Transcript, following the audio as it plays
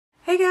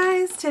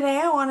guys, today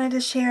I wanted to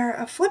share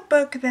a flip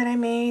book that I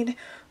made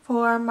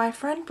for my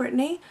friend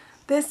Brittany.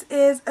 This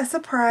is a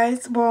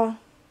surprise. Well,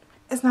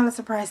 it's not a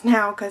surprise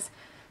now because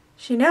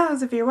she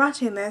knows if you're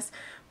watching this,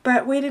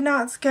 but we did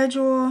not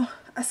schedule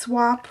a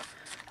swap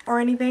or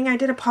anything. I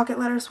did a pocket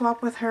letter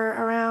swap with her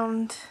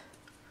around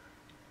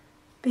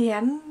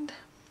the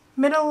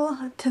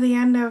middle to the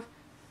end of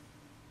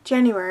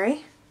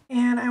January.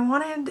 And I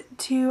wanted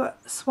to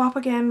swap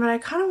again, but I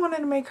kind of wanted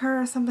to make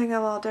her something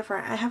a little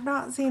different. I have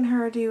not seen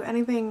her do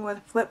anything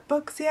with flip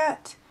books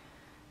yet,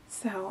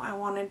 so I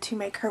wanted to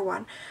make her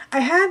one.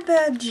 I had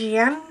the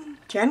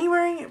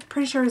January,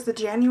 pretty sure it was the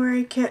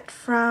January kit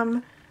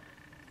from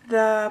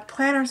the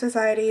Planner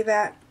Society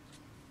that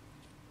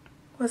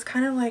was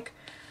kind of like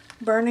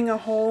burning a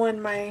hole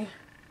in my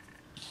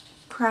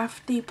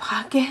crafty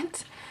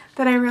pocket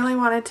that I really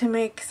wanted to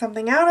make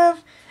something out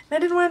of. I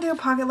didn't want to do a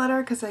pocket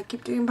letter because I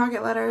keep doing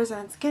pocket letters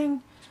and it's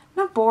getting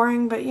not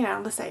boring, but you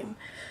know, the same.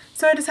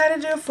 So I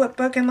decided to do a flip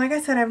book, and like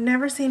I said, I've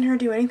never seen her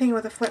do anything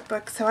with a flip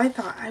book, so I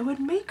thought I would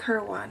make her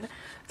one.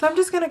 So I'm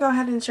just going to go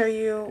ahead and show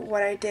you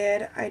what I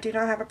did. I do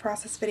not have a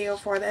process video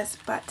for this,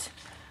 but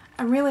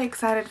I'm really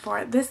excited for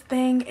it. This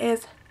thing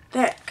is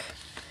thick.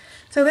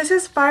 So this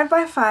is 5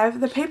 by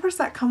 5. The papers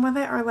that come with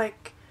it are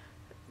like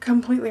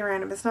completely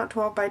random. It's not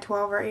 12 by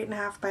 12 or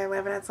 8.5 by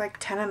 11. It's like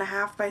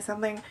 10.5 by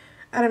something.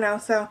 I don't know.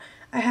 So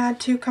I had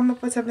to come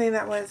up with something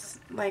that was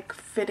like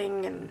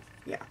fitting, and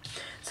yeah.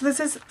 So this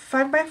is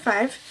 5 by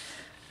 5.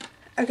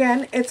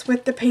 Again, it's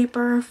with the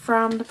paper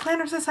from the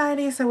Planner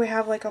Society, so we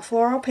have like a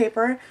floral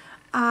paper.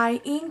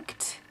 I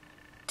inked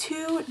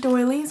 2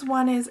 doilies.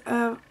 One is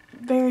a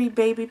very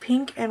baby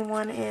pink and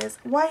one is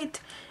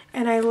white,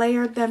 and I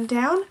layered them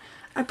down.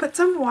 I put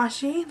some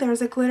washi.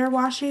 There's a glitter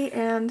washi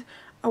and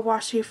a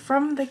washi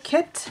from the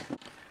kit,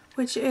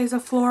 which is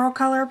a floral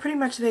color, pretty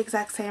much the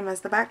exact same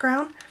as the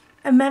background.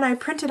 And then I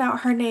printed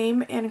out her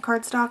name in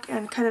cardstock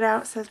and cut it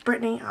out. It says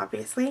Brittany,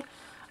 obviously.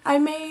 I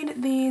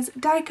made these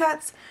die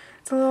cuts.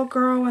 It's a little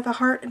girl with a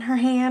heart in her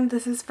hand.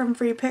 This is from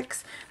Free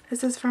Picks.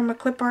 This is from a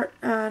clip art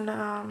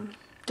and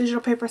digital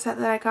paper set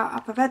that I got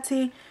off of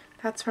Etsy.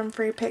 That's from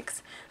Free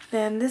Picks.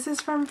 Then this is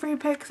from Free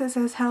Picks. It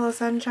says Hello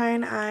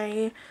Sunshine.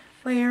 I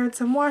layered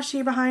some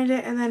washi behind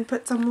it and then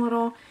put some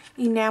little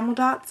enamel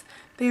dots.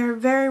 They are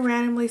very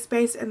randomly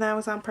spaced, and that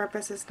was on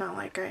purpose. It's not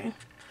like I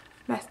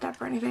messed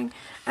up or anything.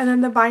 And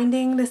then the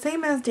binding, the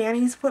same as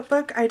Danny's flip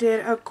book, I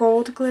did a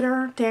gold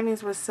glitter.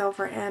 Danny's was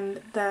silver,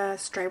 and the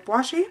stripe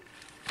washi.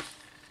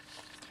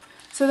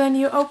 So then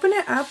you open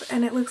it up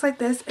and it looks like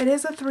this. It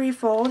is a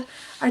 3-fold.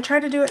 I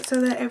tried to do it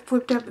so that it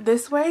flipped up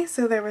this way,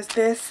 so there was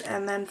this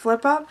and then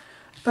flip up,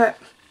 but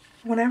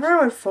whenever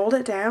I would fold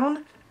it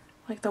down,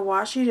 like the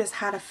washi just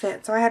had to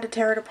fit, so I had to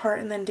tear it apart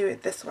and then do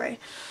it this way.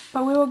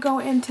 But we will go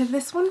into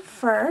this one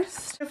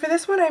first. So for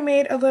this one I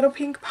made a little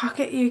pink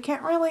pocket. You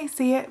can't really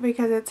see it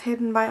because it's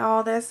hidden by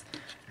all this.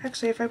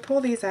 Actually, if I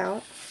pull these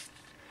out,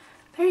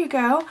 there you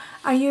go.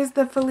 I used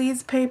the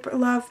Feliz paper,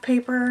 Love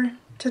paper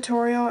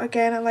tutorial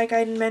again, like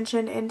I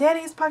mentioned in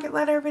Danny's pocket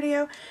letter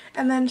video,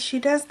 and then she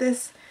does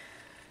this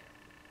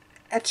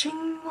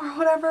etching or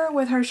whatever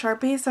with her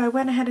Sharpie, so I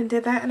went ahead and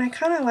did that, and I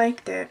kind of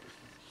liked it.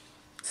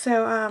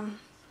 So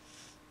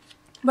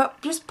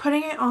but just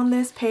putting it on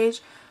this page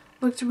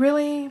looked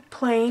really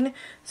plain,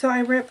 so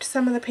I ripped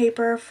some of the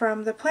paper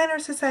from the Planner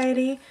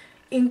Society,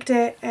 inked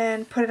it,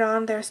 and put it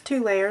on. There's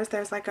 2 layers.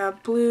 There's like a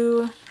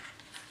blue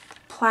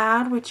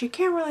plaid, which you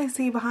can't really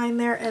see behind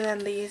there, and then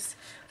these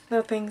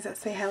little things that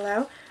say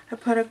hello. I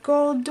put a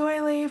gold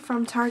doily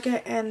from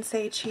Target and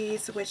Say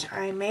Cheese, which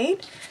I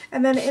made.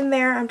 And then in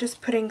there I'm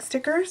just putting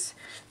stickers.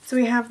 So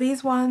we have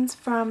these ones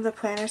from the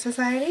Planner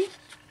Society.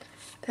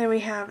 Then we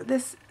have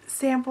this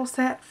sample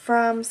set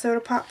from Soda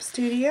Pop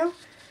Studio.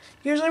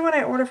 Usually when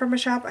I order from a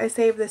shop, I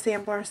save the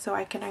samplers so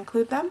I can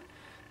include them.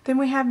 Then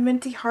we have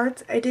Minty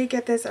Hearts. I did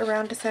get this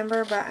around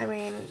December, but I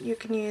mean, you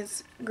can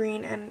use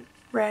green and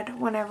red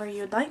whenever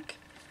you'd like.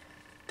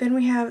 Then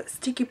we have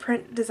Sticky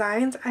Print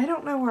Designs. I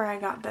don't know where I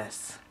got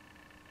this.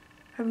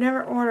 I've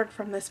never ordered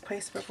from this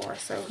place before,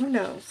 so who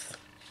knows.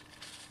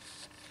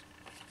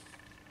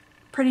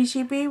 Pretty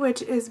Sheepy,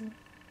 which is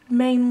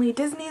mainly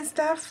Disney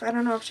stuff. I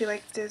don't know if she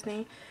likes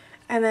Disney.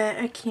 And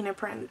then Akina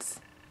Prints.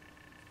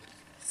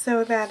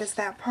 So that is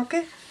that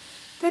pocket.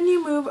 Then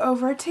you move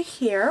over to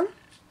here.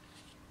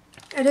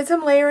 I did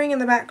some layering in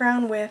the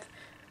background with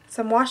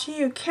some washi.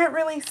 You can't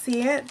really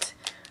see it.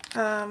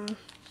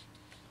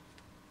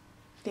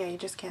 Yeah, you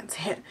just can't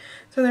see it.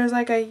 So there's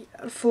like a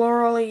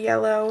floral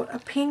yellow, a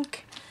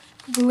pink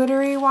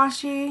glittery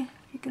washi.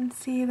 You can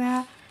see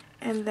that.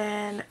 And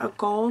then a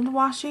gold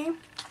washi.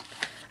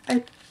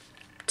 I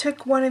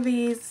took one of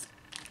these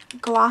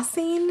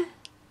glossine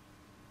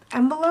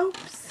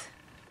envelopes.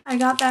 I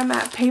got them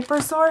at Paper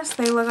Source.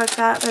 They look like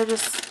that. They're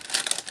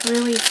just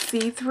really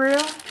see-through.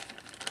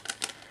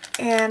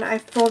 And I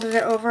folded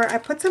it over. I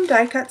put some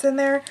die cuts in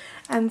there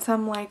and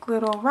some like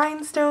little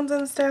rhinestones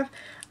and stuff.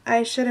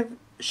 I should have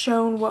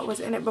shown what was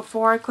in it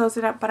before I closed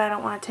it up, but I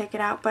don't want to take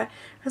it out. But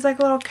there's like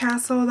a little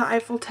castle, the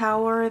Eiffel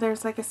Tower,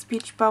 there's like a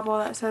speech bubble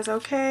that says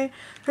okay.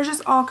 There's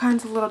just all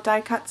kinds of little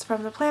die cuts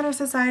from the Planner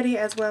Society,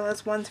 as well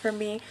as ones from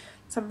me,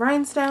 some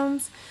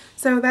rhinestones.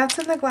 So that's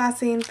in the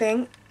glassine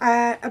thing.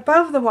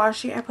 Above the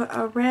washi I put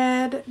a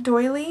red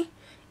doily,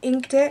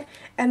 inked it,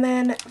 and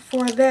then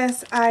for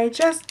this I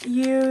just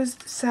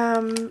used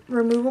some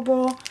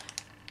removable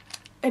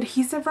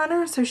adhesive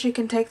runner so she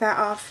can take that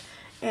off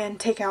and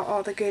take out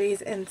all the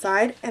goodies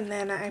inside. And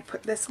then I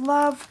put this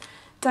love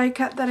die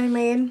cut that I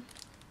made.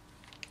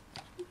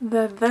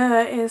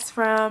 The is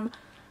from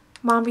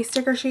Mombi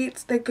sticker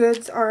sheets. The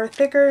goods are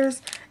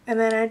thickers, and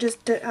then I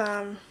just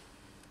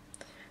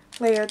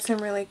layered some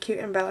really cute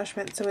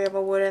embellishments. So we have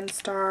a wooden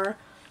star,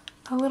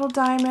 a little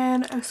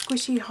diamond, a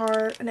squishy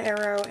heart, an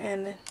arrow,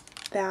 and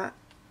that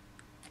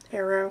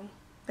arrow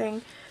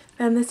thing.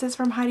 And this is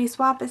from Heidi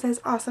Swap. It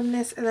says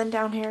awesomeness, and then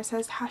down here it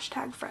says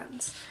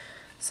 #friends.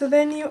 So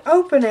then you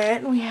open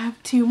it, and we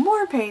have 2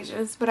 more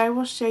pages, but I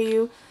will show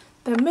you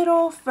the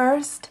middle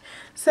first.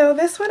 So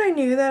this one I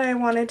knew that I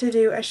wanted to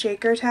do a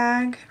shaker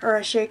tag or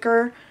a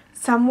shaker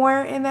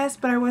somewhere in this,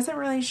 but I wasn't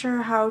really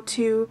sure how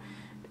to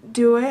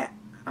do it.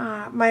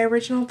 My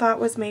original thought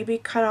was maybe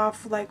cut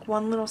off like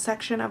one little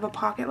section of a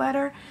pocket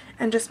letter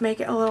and just make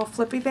it a little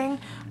flippy thing,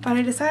 but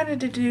I decided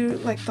to do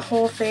like the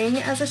whole thing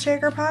as a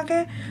shaker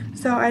pocket.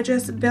 So I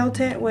just built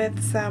it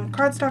with some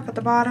cardstock at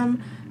the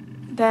bottom,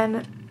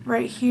 then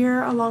right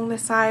here along the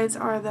sides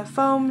are the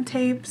foam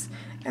tapes,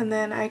 and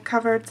then I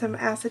covered some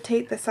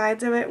acetate the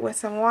sides of it with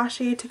some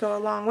washi to go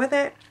along with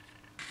it,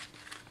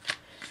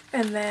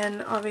 and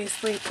then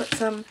obviously put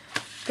some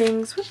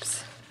things,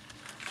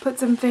 put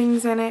some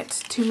things in it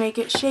to make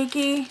it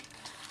shaky.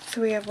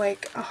 So we have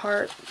like a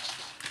heart,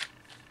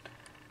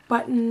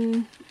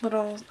 button,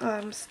 little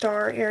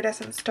star,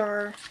 iridescent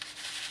star,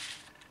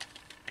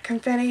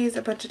 confettis,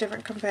 a bunch of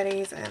different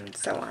confettis, and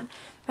so on.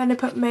 Then I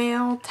put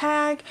mail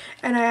tag,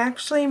 and I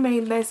actually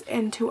made this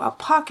into a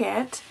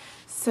pocket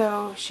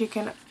so she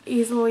can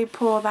easily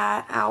pull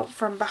that out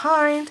from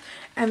behind,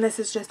 and this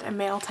is just a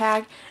mail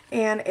tag,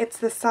 and it's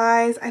the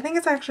size, I think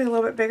it's actually a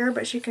little bit bigger,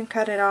 but she can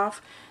cut it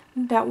off.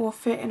 That will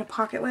fit in a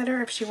pocket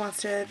letter if she wants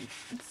to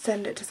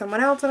send it to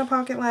someone else in a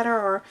pocket letter,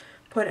 or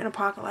put it in a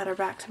pocket letter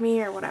back to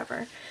me, or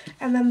whatever.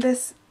 And then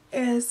this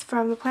is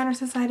from the Planner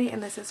Society,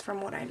 and this is from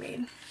what I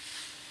made.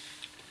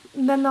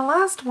 And then the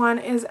last one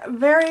is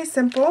very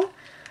simple.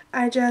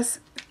 I just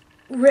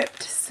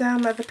ripped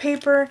some of the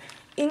paper,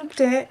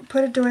 inked it,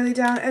 put a doily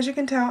down. As you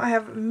can tell, I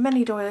have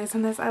many doilies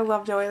in this. I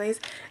love doilies.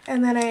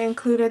 And then I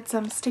included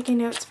some sticky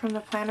notes from the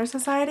Planner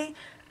Society.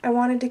 I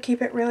wanted to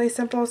keep it really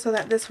simple so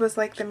that this was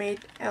like the main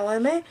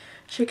element.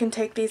 She can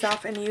take these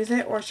off and use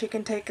it, or she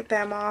can take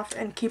them off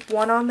and keep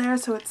one on there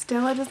so it's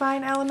still a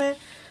design element.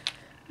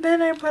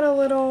 Then I put a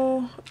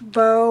little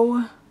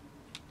bow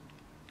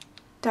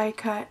die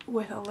cut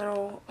with a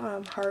little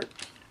heart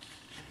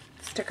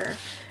sticker.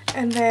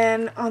 And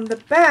then on the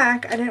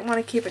back, I didn't want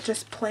to keep it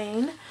just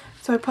plain,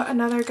 so I put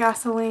another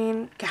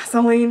glassine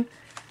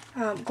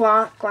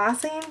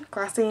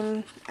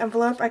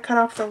envelope. I cut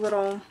off the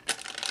little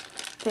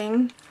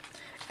thing,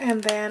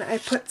 and then I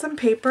put some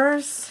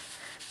papers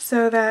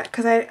so that,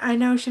 because I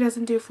know she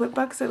doesn't do flip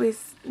books, at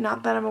least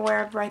not that I'm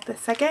aware of right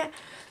this second.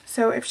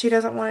 So if she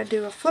doesn't want to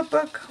do a flip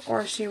book,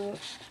 or she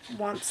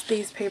wants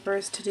these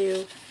papers to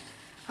do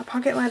a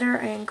pocket letter,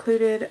 I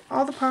included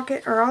all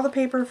the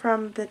paper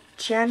from the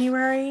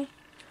January,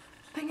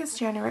 I think it's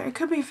January, it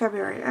could be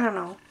February, I don't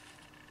know.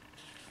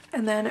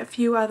 And then a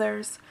few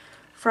others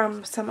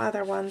from some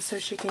other ones so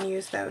she can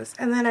use those.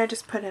 And then I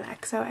just put an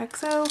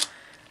XOXO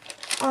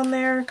on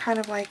there, kind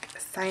of like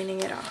signing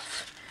it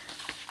off.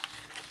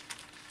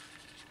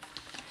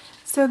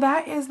 So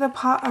that is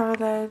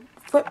the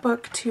flip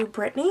book to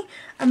Brittany.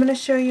 I'm going to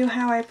show you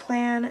how I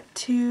plan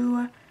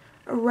to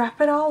wrap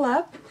it all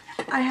up.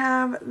 I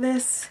have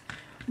this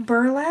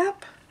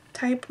burlap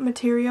type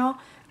material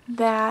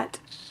that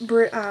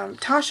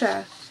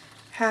Tasha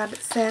had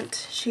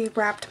sent. She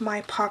wrapped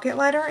my pocket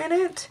letter in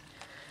it.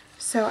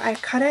 So I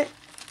cut it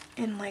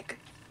in like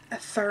a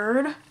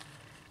third.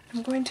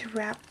 I'm going to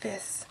wrap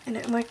this, and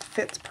it like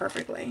fits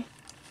perfectly.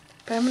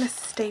 But I'm going to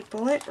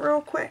staple it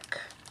real quick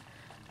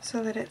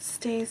so that it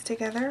stays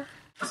together.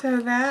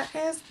 So that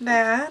is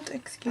that.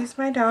 Excuse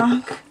my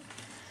dog.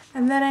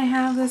 And then I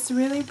have this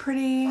really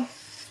pretty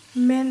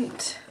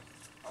mint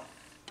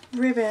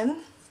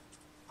ribbon.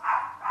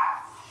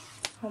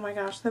 Oh my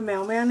gosh, the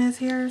mailman is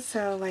here,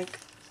 so like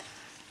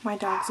my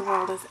dog's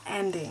world is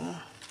ending.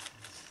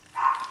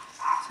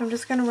 So I'm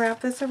just going to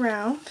wrap this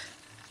around.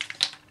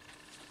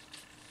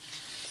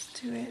 Let's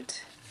do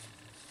it.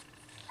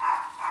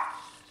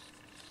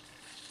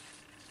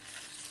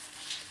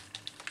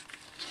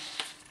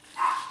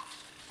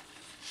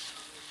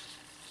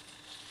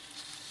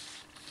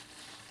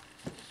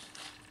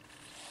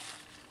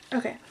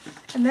 Okay,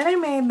 and then I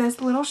made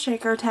this little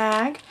shaker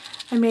tag.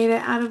 I made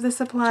it out of the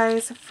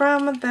supplies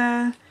from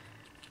the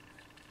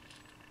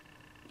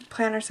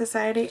Planner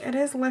Society. It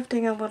is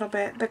lifting a little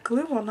bit. The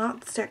glue will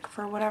not stick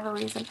for whatever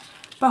reason.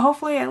 but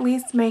hopefully at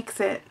least makes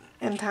it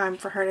in time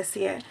for her to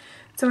see it.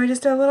 So I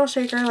just did a little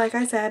shaker, like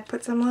I said,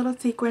 put some little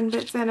sequin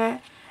bits in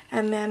it,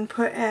 and then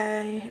put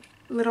a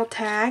little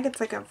tag. It's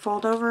like a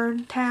fold over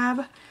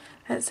tab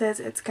that says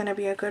it's going to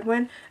be a good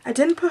one. I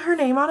didn't put her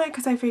name on it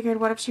because I figured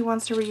what if she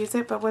wants to reuse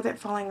it, but with it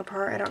falling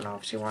apart, I don't know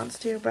if she wants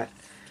to, but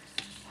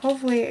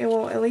hopefully it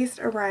will at least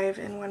arrive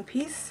in one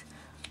piece.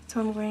 So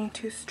I'm going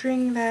to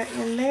string that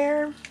in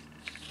there.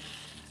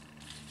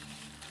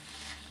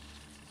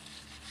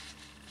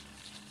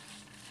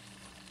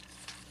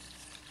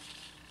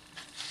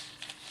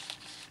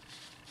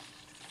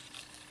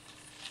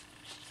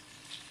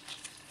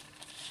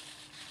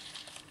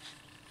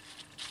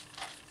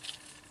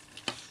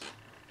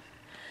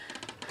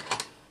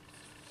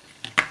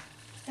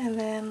 And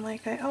then,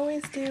 like I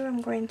always do,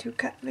 I'm going to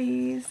cut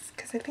these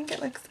because I think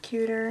it looks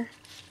cuter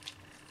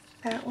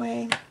that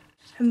way.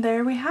 And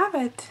there we have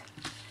it.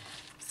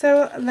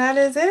 So that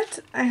is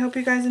it. I hope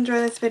you guys enjoy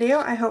this video.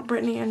 I hope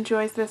Brittany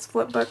enjoys this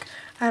flip book.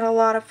 I had a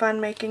lot of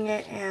fun making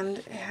it, and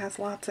it has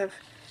lots of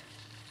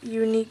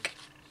unique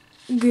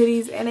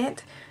goodies in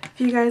it. If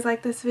you guys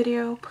like this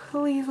video,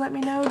 please let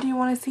me know. Do you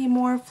want to see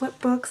more flip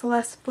books,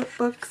 less flip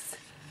books,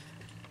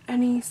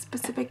 any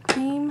specific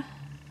theme?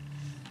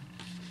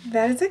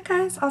 That is it,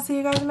 guys. I'll see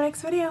you guys in my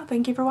next video.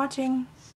 Thank you for watching.